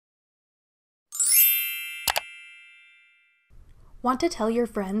Want to tell your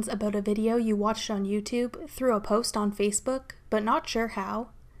friends about a video you watched on YouTube through a post on Facebook, but not sure how?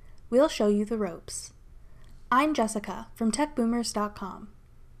 We'll show you the ropes. I'm Jessica from techboomers.com.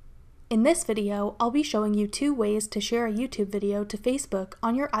 In this video, I'll be showing you 2 ways to share a YouTube video to Facebook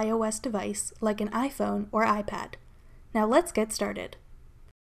on your iOS device like an iPhone or iPad. Now let's get started.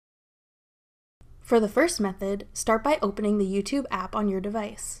 For the first method, start by opening the YouTube app on your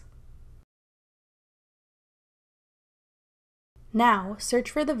device. Now,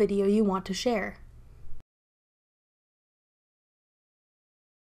 search for the video you want to share.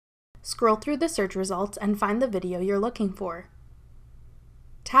 Scroll through the search results and find the video you're looking for.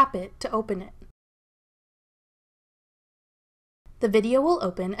 Tap it to open it. The video will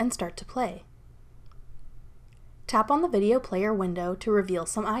open and start to play. Tap on the video player window to reveal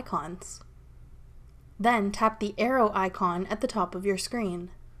some icons. Then tap the arrow icon at the top of your screen.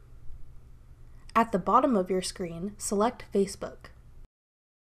 At the bottom of your screen, select Facebook.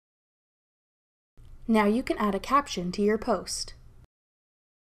 Now you can add a caption to your post.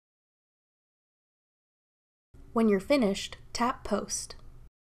 When you're finished, tap Post.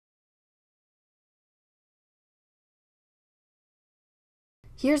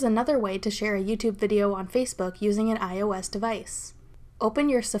 Here's another way to share a YouTube video on Facebook using an iOS device. Open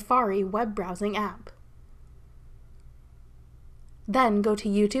your Safari web browsing app. Then go to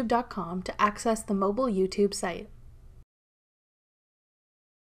youtube.com to access the mobile YouTube site.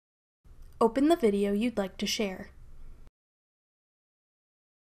 Open the video you'd like to share.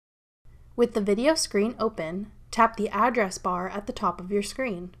 With the video screen open, tap the address bar at the top of your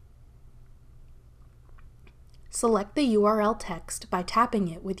screen. Select the URL text by tapping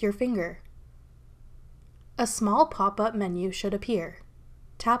it with your finger. A small pop-up menu should appear.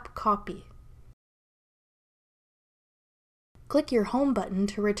 Tap Copy. Click your Home button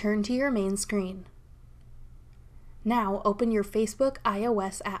to return to your main screen. Now open your Facebook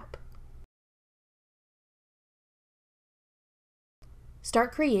iOS app.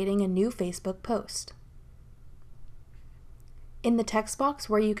 Start creating a new Facebook post. In the text box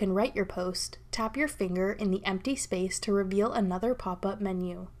where you can write your post, tap your finger in the empty space to reveal another pop-up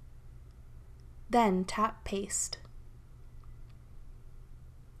menu. Then tap Paste.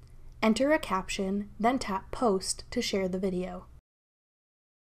 Enter a caption, then tap Post to share the video.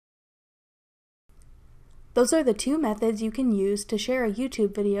 Those are the 2 methods you can use to share a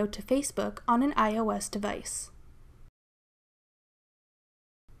YouTube video to Facebook on an iOS device.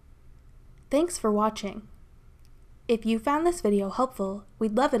 Thanks for watching. If you found this video helpful,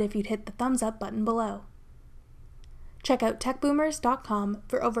 we'd love it if you'd hit the thumbs up button below. Check out techboomers.com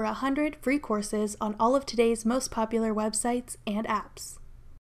for over 100 free courses on all of today's most popular websites and apps.